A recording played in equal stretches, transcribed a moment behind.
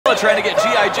trying to get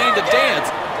G.I. Jane to dance.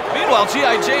 Meanwhile,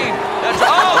 G.I. Jane,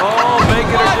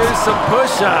 making her do some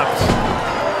push-ups.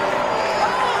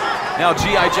 Now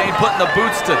G.I. Jane putting the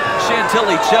boots to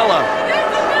Chantilly Chella.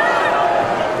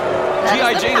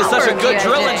 G.I. Jane is such a good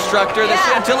drill instructor that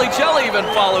Chantilly Chella even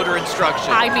followed her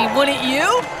instructions. I mean, wouldn't you?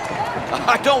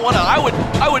 I don't want to. I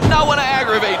would not want to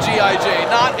aggravate G.I. Jane,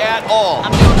 not at all.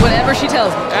 I'm doing whatever she tells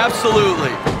me.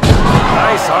 Absolutely.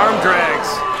 Nice arm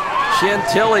drags.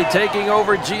 Chantilly taking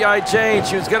over G.I. Jane.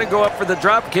 She was going to go up for the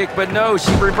drop kick, but no,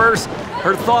 she reversed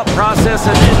her thought process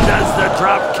and then does the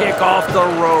drop kick off the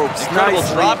ropes. Incredible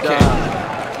drop kick.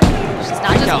 She's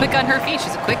not just quick on her feet,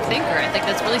 she's a quick thinker. I think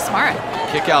that's really smart.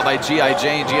 Kick out by G.I.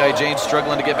 Jane. G.I. Jane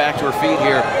struggling to get back to her feet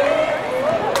here.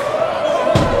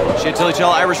 Chantilly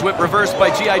Chella Irish whip reversed by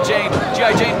G.I. Jane.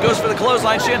 G.I. Jane goes for the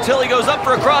clothesline. Chantilly goes up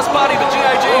for a crossbody, but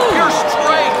G.I. Jane, pure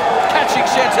strength, catching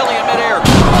Chantilly in midair.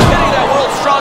 Getting that world strong.